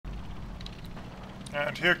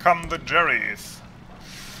And here come the Jerrys.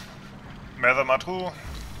 Mersa Matruh.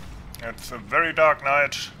 It's a very dark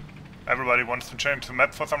night. Everybody wants to change the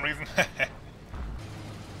map for some reason.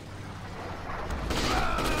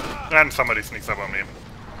 And somebody sneaks up on me.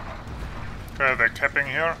 Okay, they're capping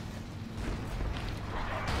here.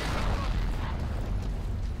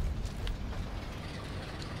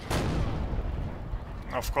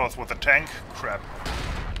 Of course, with a tank. Crap.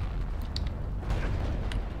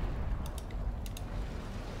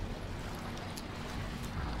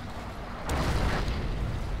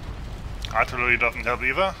 Artillery doesn't help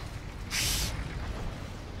either.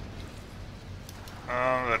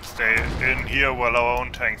 Let's stay in here while our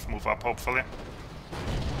own tanks move up, hopefully.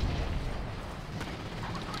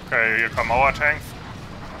 Okay, here come our tanks.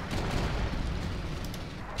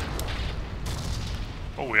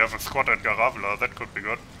 Oh, we have a squad at Garavla, that could be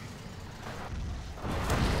good.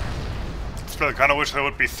 Still kinda wish there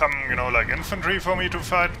would be some, you know, like infantry for me to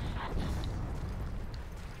fight.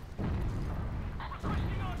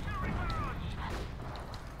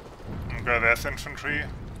 Okay, there's infantry.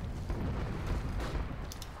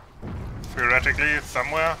 Theoretically,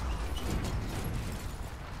 somewhere.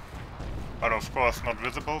 But of course not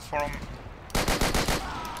visible for him.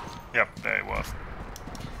 Yep, there he was.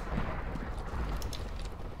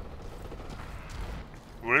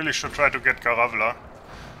 Really should try to get Garavla,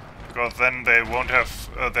 because then they won't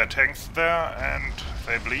have their tanks there and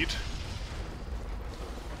they bleed.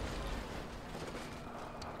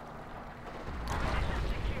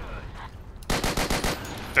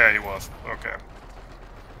 There he was, okay.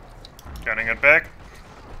 Getting it back.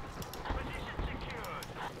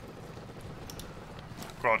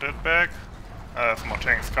 Got it back. I have more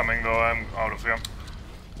tanks coming though, I'm out of here.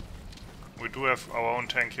 We do have our own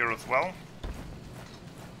tank here as well.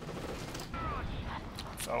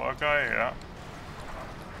 It's our guy, yeah.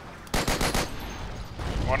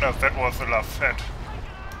 Wonder if that was the last set.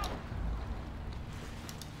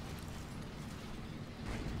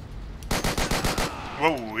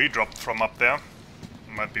 Whoa, he dropped from up there.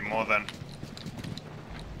 Might be more than.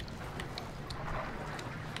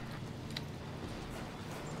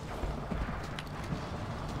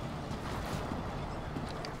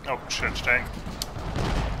 Oh shit, tank.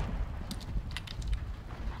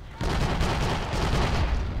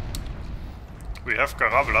 We have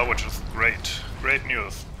Garavla, which is great. Great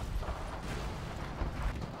news.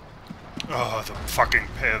 Oh, the fucking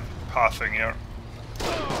pathing here.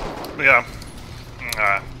 Yeah.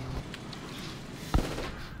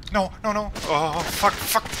 No, no, no. Oh, fuck,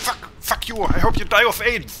 fuck, fuck. Fuck you. I hope you die of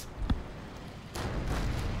AIDS.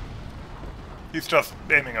 He's just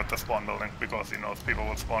aiming at the spawn building because he knows people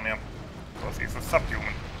will spawn here. Because he's a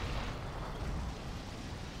subhuman.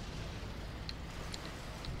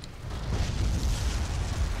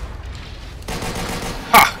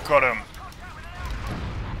 Ha! Got him.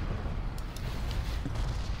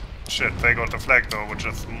 Shit, they got the flag though, which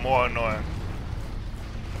is more annoying.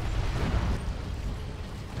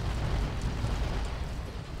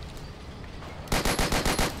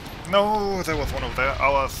 No, there was one over there.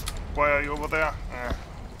 Ours. Why are you over there?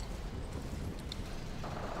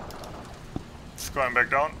 It's going back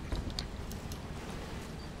down.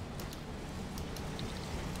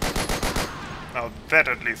 Now that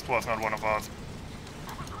at least was not one of ours.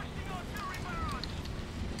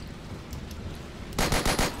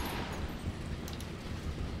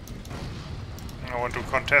 I want to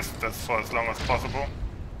contest this for as long as possible.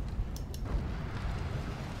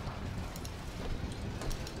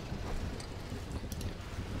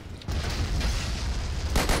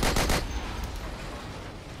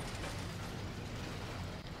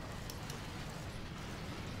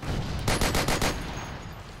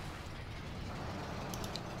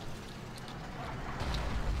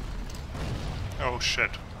 Oh shit.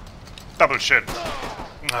 Double shit.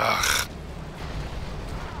 Ugh.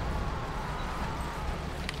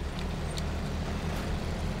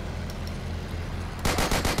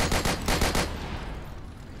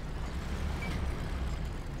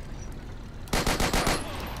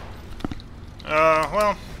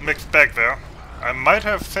 Well, mixed bag there. I might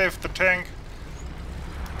have saved the tank.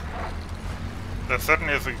 There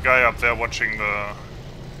certainly is a guy up there watching the...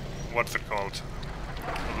 what's it called?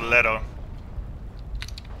 The ladder.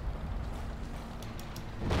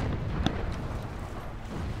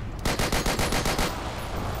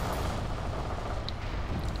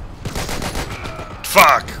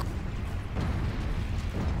 Fuck!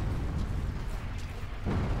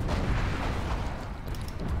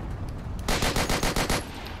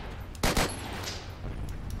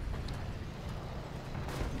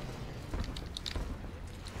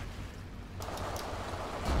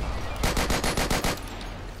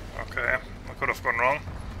 have gone wrong?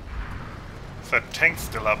 Is that tank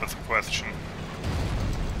still up is a question.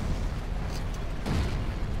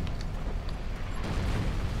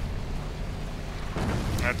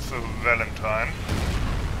 That's a Valentine.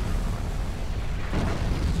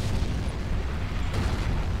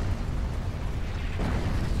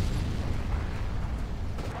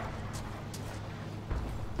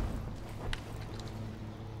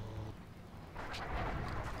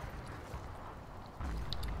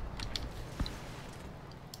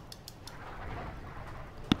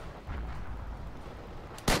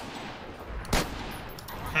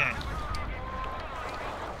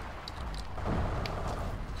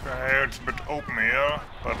 Okay, it's a bit open here,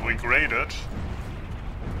 but we grade it.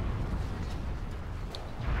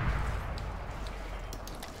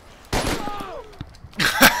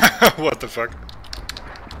 What the fuck?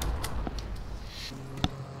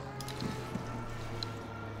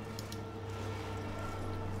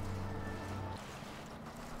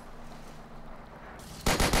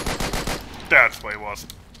 That's where he was.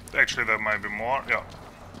 Actually, there might be more. Yeah.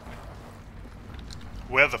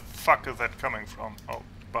 Where the fuck is that coming from? Oh,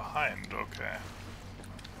 behind. Okay.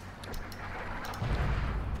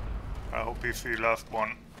 I hope he's the last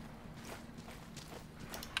one.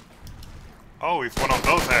 Oh, he's one of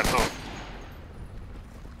those assholes.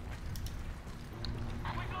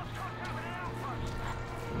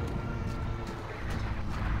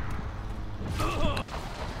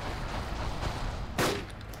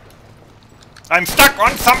 I'm stuck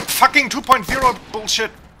on some fucking 2.0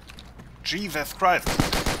 bullshit. Jesus Christ.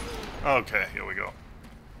 Okay, here we go.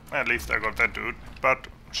 At least I got that dude, but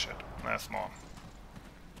shit, there's more.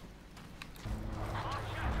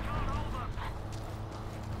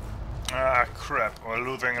 Ah, crap, we're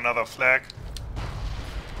losing another flag.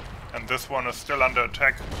 And this one is still under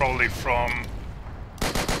attack, probably from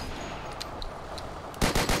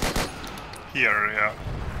here, yeah.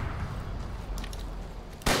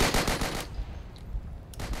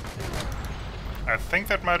 I think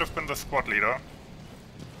that might have been the squad leader.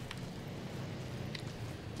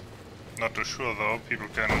 Not too sure though, people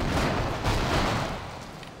can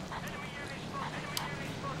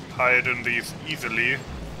hide in these easily.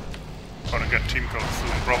 Gonna get team kills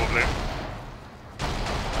soon, probably.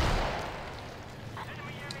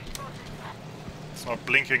 It's not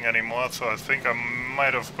blinking anymore, so I think I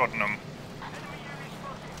might have gotten him.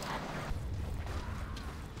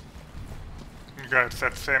 Okay, it's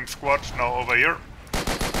that same squad now over here.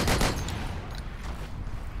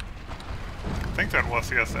 I think that was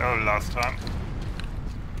ESL last time.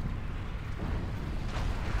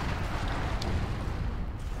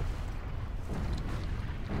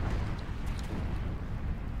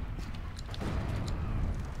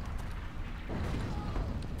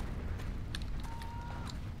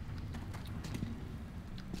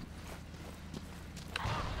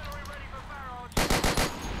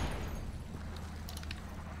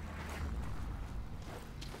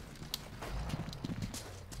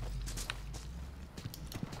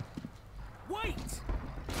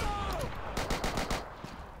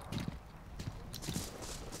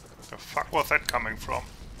 The fuck was that coming from?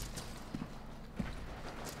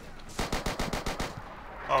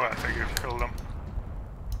 Oh, I think you killed him.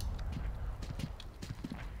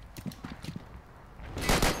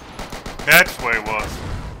 That's where he was.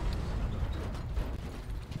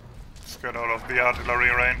 Let's get out of the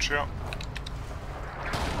artillery range here.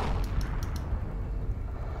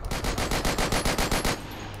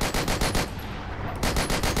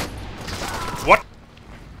 What?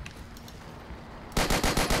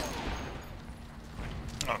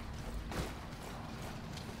 Oh.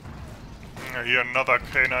 I hear another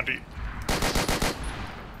K90.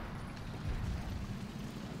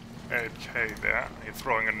 8K there. He's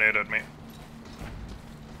throwing a nade at me.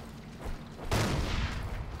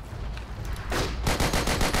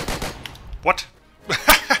 What?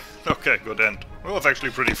 Okay, good end. It was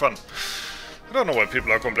actually pretty fun. I don't know why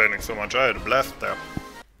people are complaining so much. I had a blast there.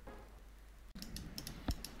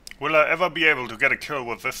 Will I ever be able to get a kill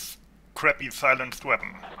with this crappy silenced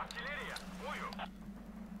weapon?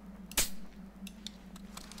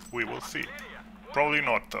 We will see. Probably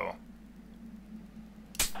not, though.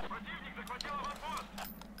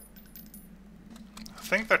 I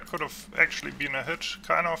think that could have actually been a hit,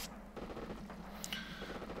 kind of.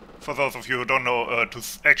 For those of you who don't know, to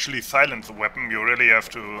actually silence a weapon, you really have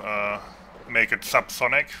to make it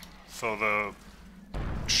subsonic, so the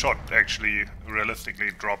shot actually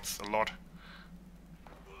realistically drops a lot.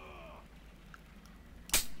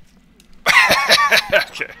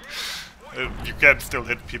 Okay. You can still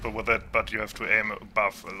hit people with it, but you have to aim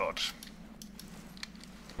above a lot.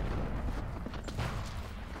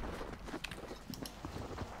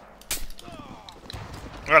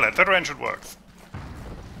 Well, at that range it works.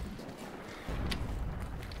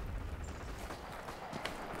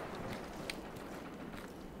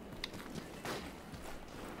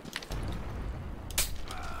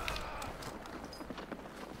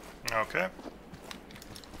 Okay.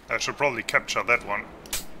 I should probably capture that one.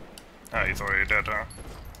 Ah, he's already dead, huh?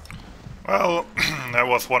 Well, that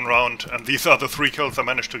was one round, and these are the 3 kills I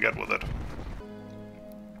managed to get with it.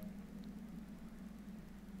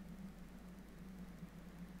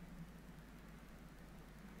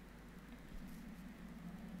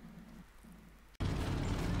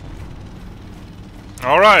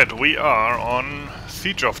 Alright, we are on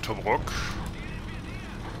Siege of Tobruk.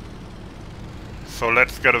 So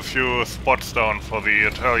let's get a few spots down for the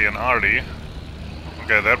Italian army.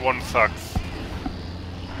 Okay, that one sucks.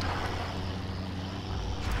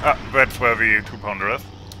 Ah, that's where the 2-pounder is.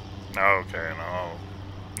 Okay, no.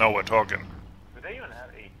 Now we're talking. Do they even have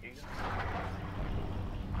 8 gigs?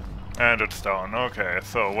 And it's down. Okay,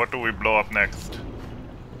 so what do we blow up next?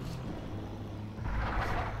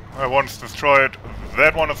 That one's destroyed.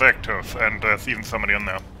 That one is active, and there's even somebody in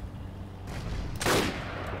there.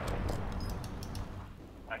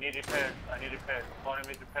 I need repairs. Spawning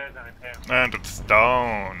with repairs and repairs. And it's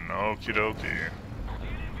down. Okie dokie.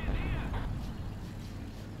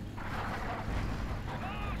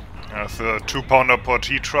 There's a 2-pounder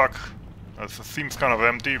portee truck. It seems kind of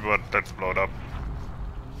empty, but let's blow it up.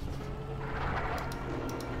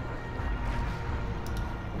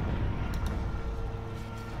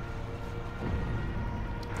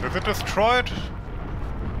 Is it destroyed?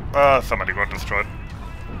 Somebody got destroyed.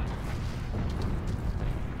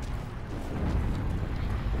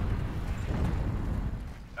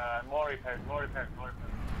 More repairs.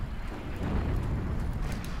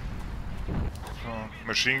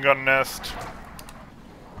 Machine gun nest.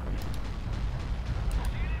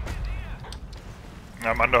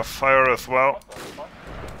 I'm under fire as well.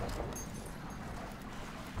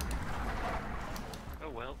 Oh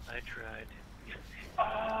well, I tried.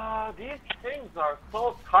 These things are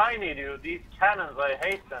so tiny, dude. These cannons, I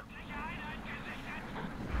hate them.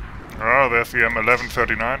 Oh, there's the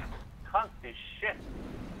M1139. Can't see shit.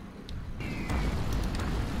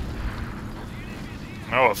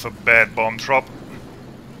 Oh, it's a bad bomb drop.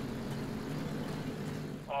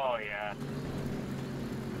 Oh yeah.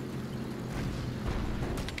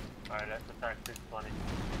 Alright, let's attack 620.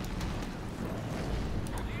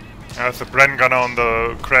 There's a Bren gunner on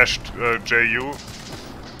the crashed JU.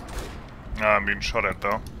 I'm being shot at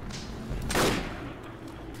though.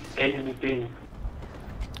 Anything.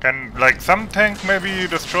 Can, like, some tank maybe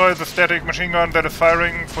destroy the static machine gun that is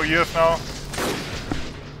firing for years now?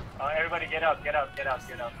 Everybody get out.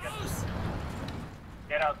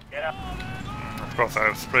 Of course I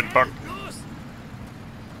have sprint bug.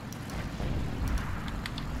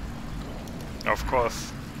 Of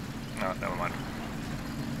course. No, never mind.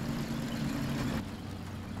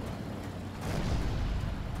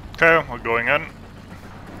 Okay, we're going in.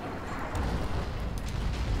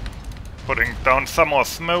 Putting down some more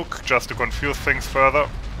smoke just to confuse things further.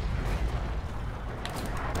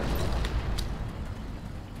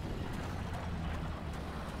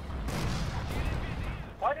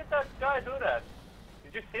 Why did that guy do that?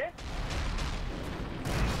 Did you see it?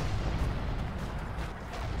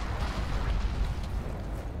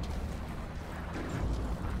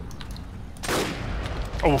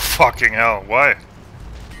 Oh fucking hell, why?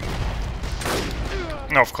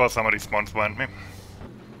 No, of course somebody spawns behind me.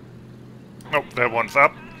 Nope, that one's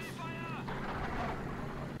up.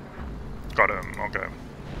 Got him, okay.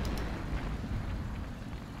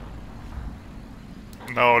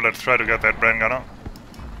 Now let's try to get that Bren gunner.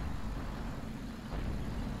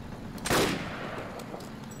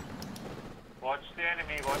 Watch the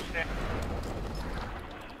enemy, watch the enemy.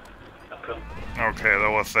 Okay,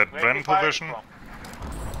 that was that Where's Bren he firing position. from?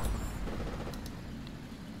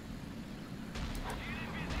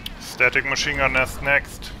 Static machine gun nest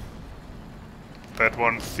next. That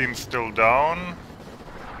one seems still down.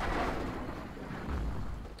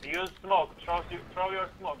 Use smoke, throw your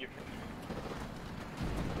smoke. You can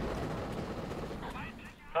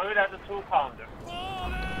throw it at the 2-pounder.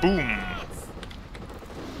 Boom!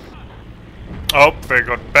 Oh, they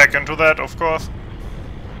got back into that, of course.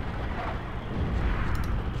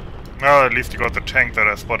 Well, at least he got the tank that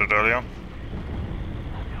I spotted earlier.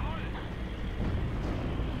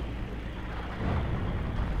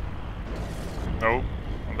 No,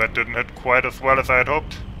 that didn't hit quite as well as I had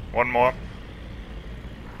hoped. One more.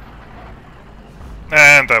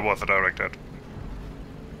 And that was a direct hit.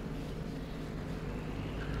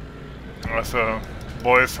 That's a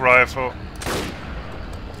boy's rifle.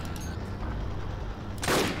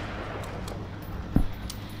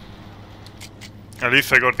 At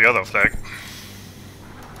least I got the other flag.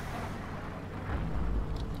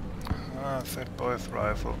 Ah, that boy's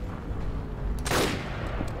rifle.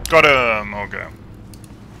 Got him! Okay.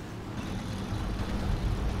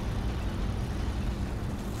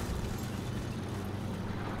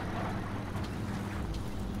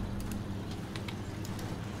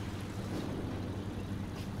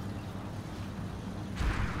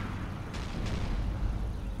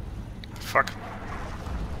 Fuck.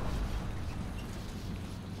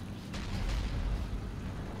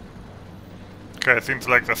 Okay, it seems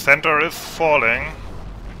like the center is falling.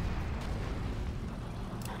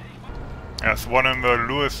 There's one in the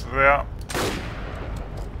Lewis there.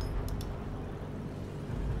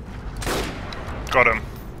 Got him.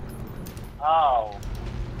 Ow.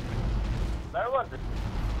 Where was it?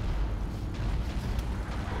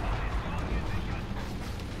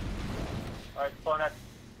 Alright, spawn at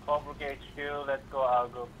Tobruk HQ, let's go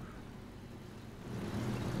Algo.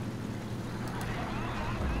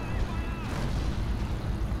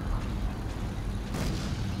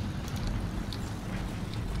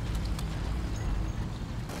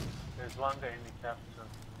 There's one guy in the capsule.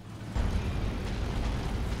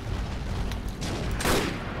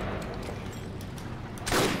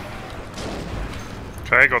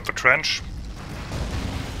 Okay, got the trench.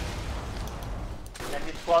 And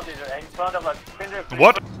his squad is in front of us.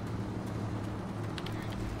 What?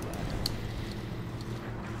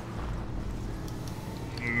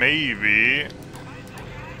 Maybe.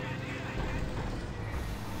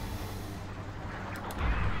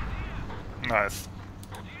 Nice.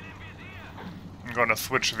 I'm gonna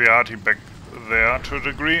switch the arty back there to a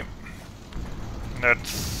degree.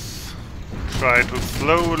 Let's try to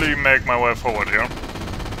slowly make my way forward here.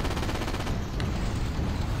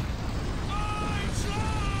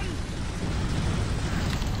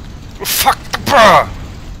 Fuck! Bruh!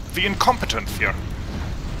 The incompetence here.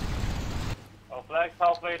 Oh, flags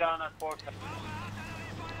halfway down at 4.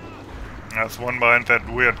 There's one behind that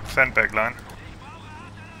weird sandbag line.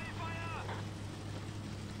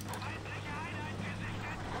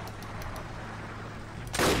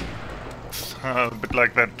 A bit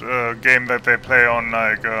like that game that they play on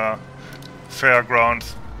like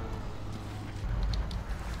fairgrounds.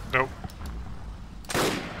 Nope.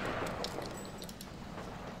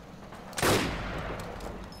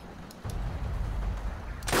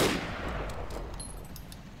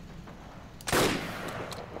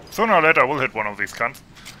 Sooner or later, we'll hit one of these cunts.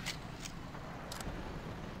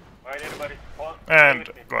 Alright, everybody, spawn. And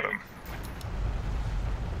got him.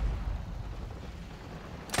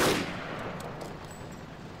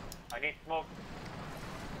 I need smoke.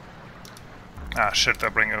 Ah shit, they're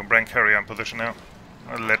bringing a brand carrier in position now.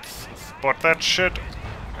 Let's spot that shit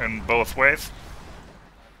in both ways.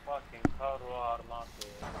 Fucking carro armate.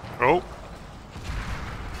 Oh.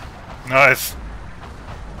 Nice.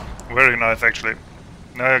 Very nice actually.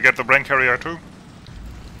 Now I get the brand carrier too.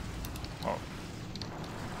 Oh.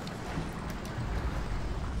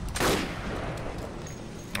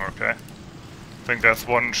 Okay. I think there's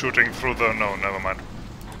one shooting through the... no, never mind.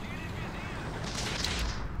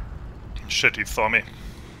 Shit, he saw me.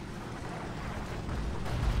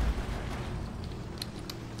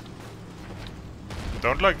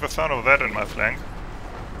 Don't like the sound of that in my flank.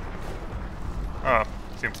 Ah,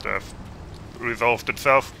 seems to have resolved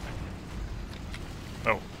itself.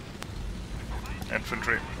 Oh.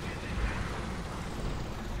 Infantry.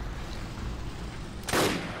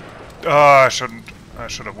 Ah, I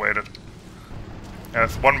should have waited.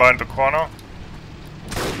 There's one behind the corner.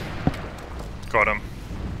 Got him.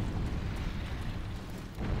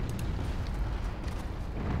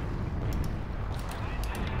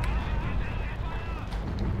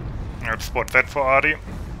 Let's spot that for Artie.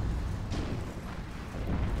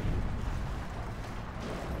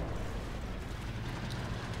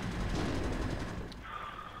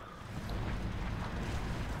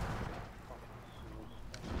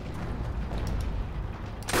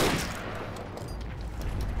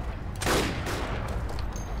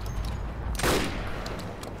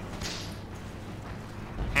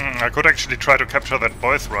 I could actually try to capture that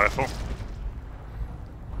boy's rifle.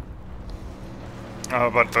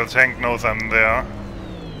 But the tank knows I'm there.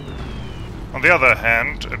 On the other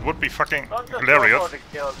hand, it would be fucking hilarious. It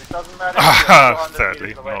doesn't matter if you're 200 Sadly,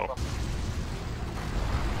 meters away no. from-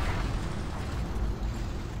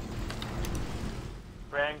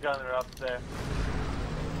 Brand gunner up there.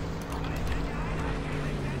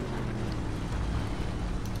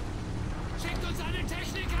 Schickt uns einen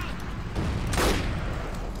Techniker!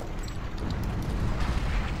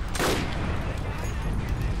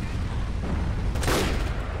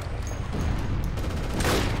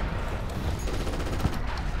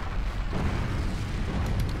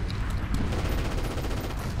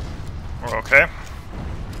 Okay.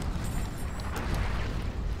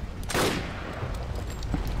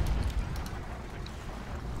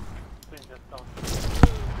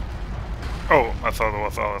 Oh, I thought it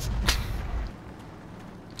was ours.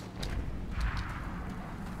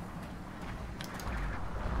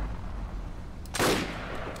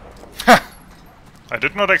 I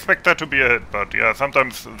did not expect that to be a hit, but yeah,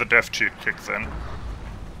 sometimes the death cheat kicks in.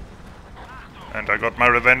 And I got my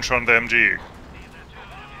revenge on the MG.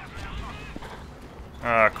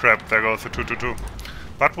 Ah, crap, there goes the 222.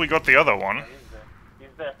 But we got the other one. He's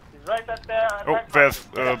there. He's right at there. Oh, there's...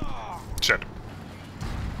 shit.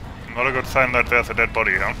 Not a good sign that there's a dead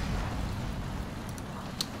body here.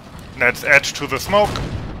 Let's add to the smoke.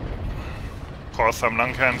 Cause some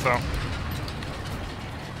lung cancer.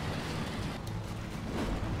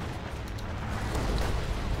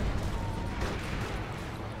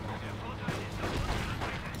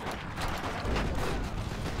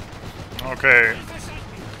 Okay.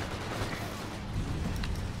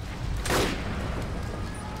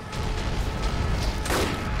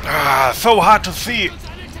 Ah, so hard to see.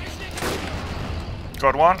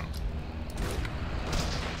 Got one.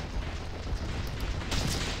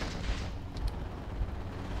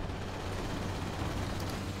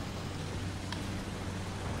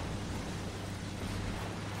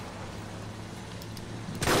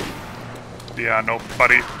 Yeah,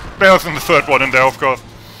 nobody. There's in the third one in there, of course.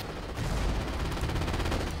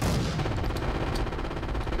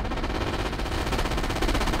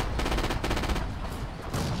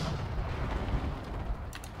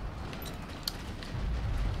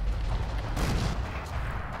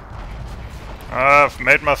 I've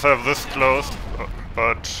made myself this close,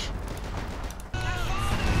 but...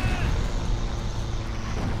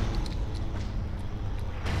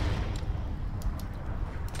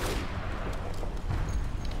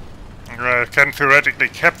 I can theoretically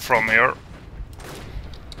cap from here.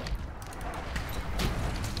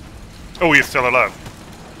 Oh, he's still alive.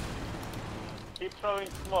 Keep throwing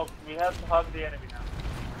smoke. We have to hug the enemy now.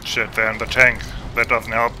 Shit, they're in the tank. That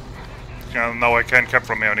doesn't help. Yeah, now I can't cap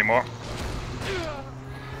from here anymore.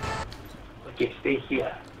 Okay, stay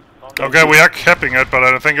here. Okay, we are capping it, but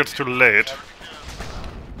I think it's too late.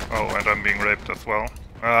 Oh, and I'm being raped as well.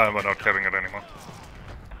 Ah, we're not capping it anymore.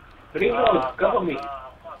 Reload, cover me.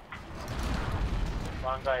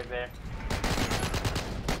 One guy there.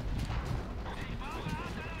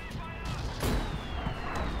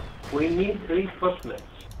 We need reinforcements.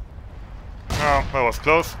 Oh, that was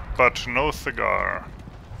close, but no cigar.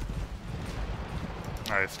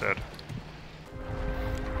 He's dead.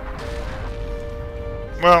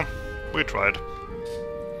 Well, we tried.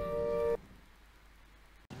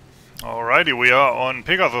 Alrighty, we are on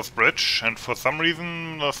Pegasus Bridge, and for some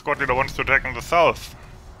reason the squad leader wants to attack in the south.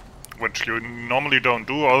 Which you normally don't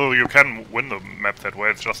do, although you can win the map that way,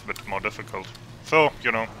 it's just a bit more difficult. So,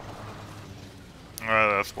 you know.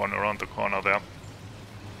 There's one around the corner there.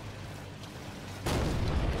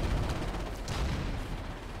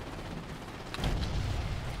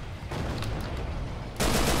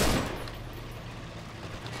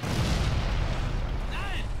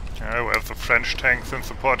 Okay, we have the French tanks in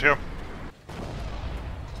support here.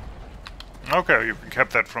 Okay, you can cap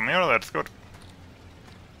that from here, that's good.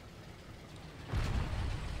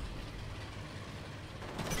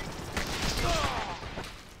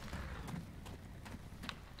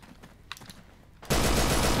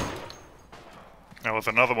 There was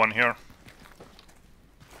another one here.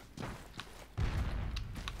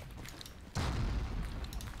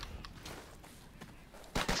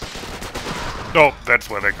 Oh, that's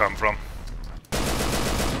where they come from.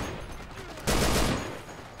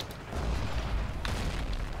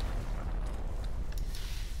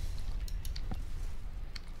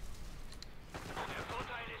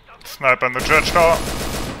 Sniper in the church tower.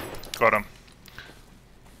 Got him.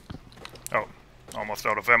 Oh, almost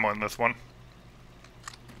out of ammo in this one.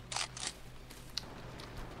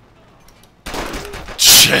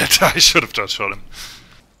 Shit, I should have just shot him.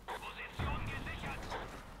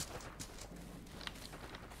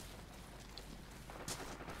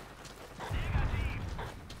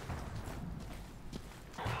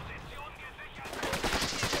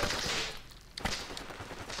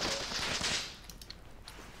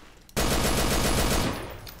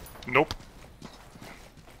 Nope.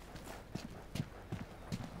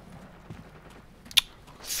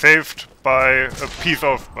 Saved by a piece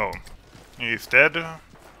of... oh. He's dead.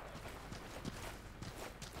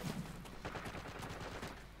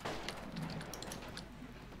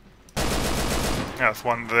 There's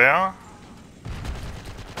one there.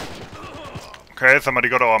 Okay, somebody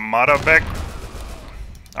got our Armada back.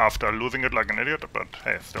 After losing it like an idiot, but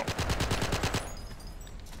hey, still.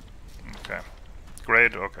 Okay.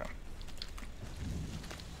 Great, okay.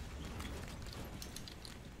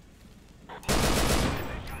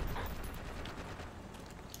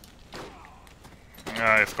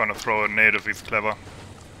 Yeah, he's gonna throw a nade if he's clever.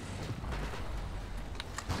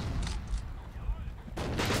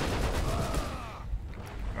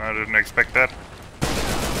 I didn't expect that.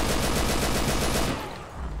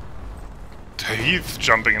 He's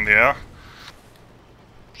jumping in the air.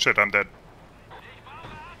 Shit, I'm dead.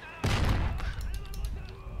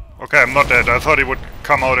 Okay, I'm not dead. I thought he would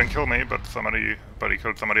come out and kill me, but he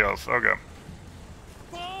killed somebody else. Okay.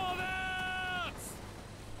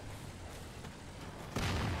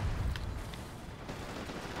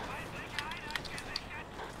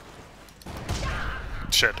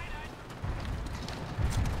 Shit.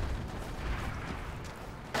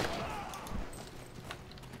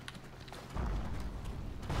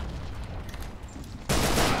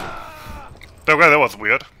 Okay, that was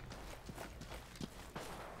weird.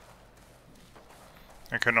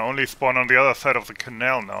 I can only spawn on the other side of the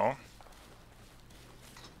canal now.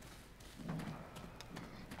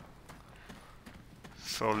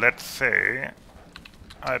 So let's say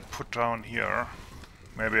I put down here.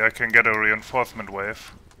 Maybe I can get a reinforcement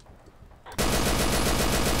wave.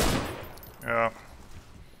 Yeah.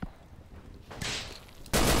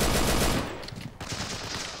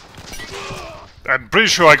 I'm pretty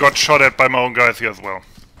sure I got shot at by my own guys here as well.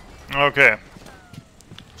 Okay.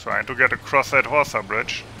 Trying to get across that Horsa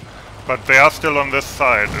bridge. But they are still on this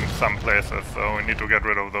side in some places, so we need to get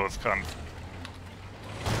rid of those cunts.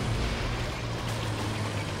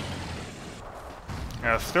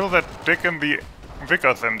 Yeah, still that dick in the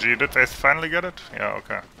Vickers MG. Did they finally get it? Yeah,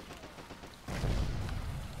 okay.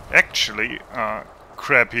 Actually,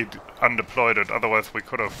 crap, he undeployed it, otherwise we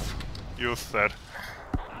could have used that.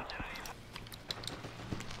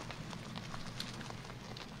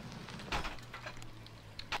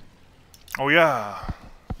 Oh yeah,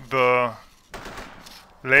 the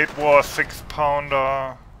late war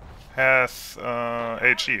 6-pounder has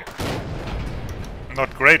HE.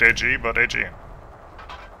 Not great HE, but HE.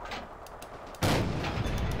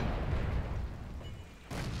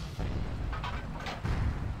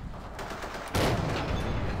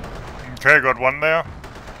 Okay, got one there.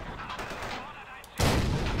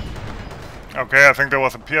 Okay, I think there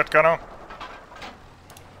was a Piat gunner.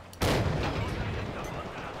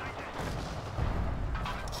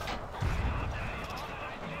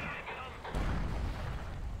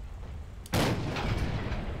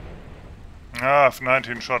 Ah, I have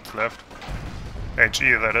 19 shots left.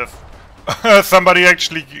 HE, that is. Somebody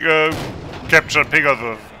actually captured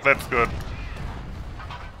Pegasus. That's good.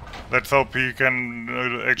 Let's hope he can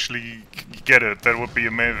actually get it. That would be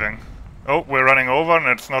amazing. Oh, we're running over.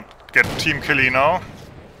 Let's not get team killy now.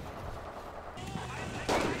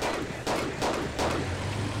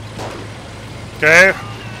 Okay.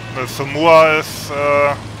 The Samua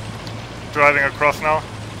is driving across now.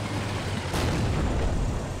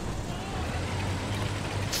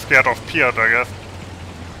 Scared of Piat, I guess.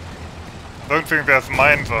 Don't think there's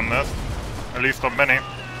mines on this. At least not many.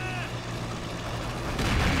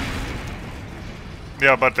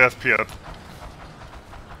 Yeah, but there's Piat.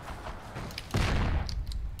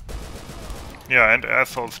 Yeah, and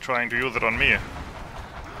assholes trying to use it on me.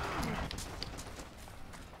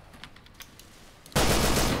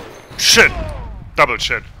 Shit! Double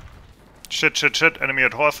shit. Shit, shit, shit. Enemy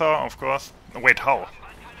at Horsa, of course. Wait, how?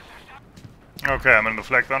 Okay, I'm in the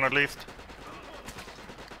flag zone at least.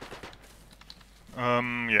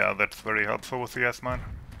 Yeah, that's very helpful with the S-mine.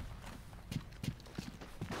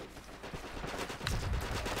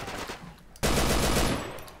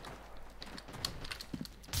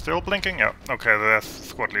 Still blinking? Yeah. Okay, there's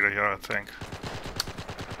squad leader here, I think.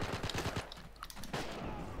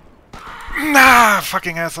 Nah,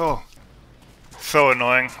 fucking asshole. So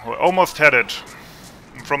annoying. We almost had it.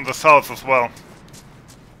 From the south as well.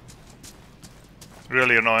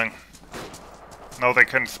 Really annoying. Now they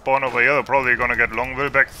can spawn over here. They're probably gonna get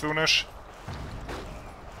Longville back soonish.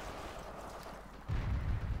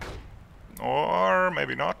 Or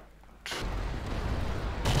maybe not.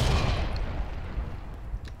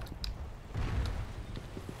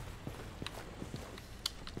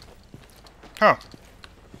 Huh.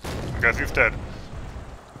 I guess he's dead.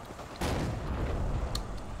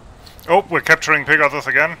 Oh, we're capturing Pegasus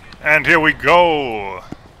again. And here we go!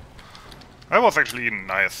 That was actually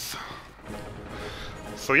nice.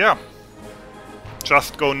 So yeah.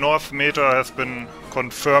 Just Go North meta has been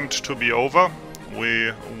confirmed to be over.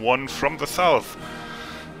 We won from the south.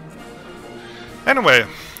 Anyway,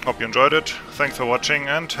 hope you enjoyed it. Thanks for watching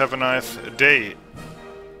and have a nice day.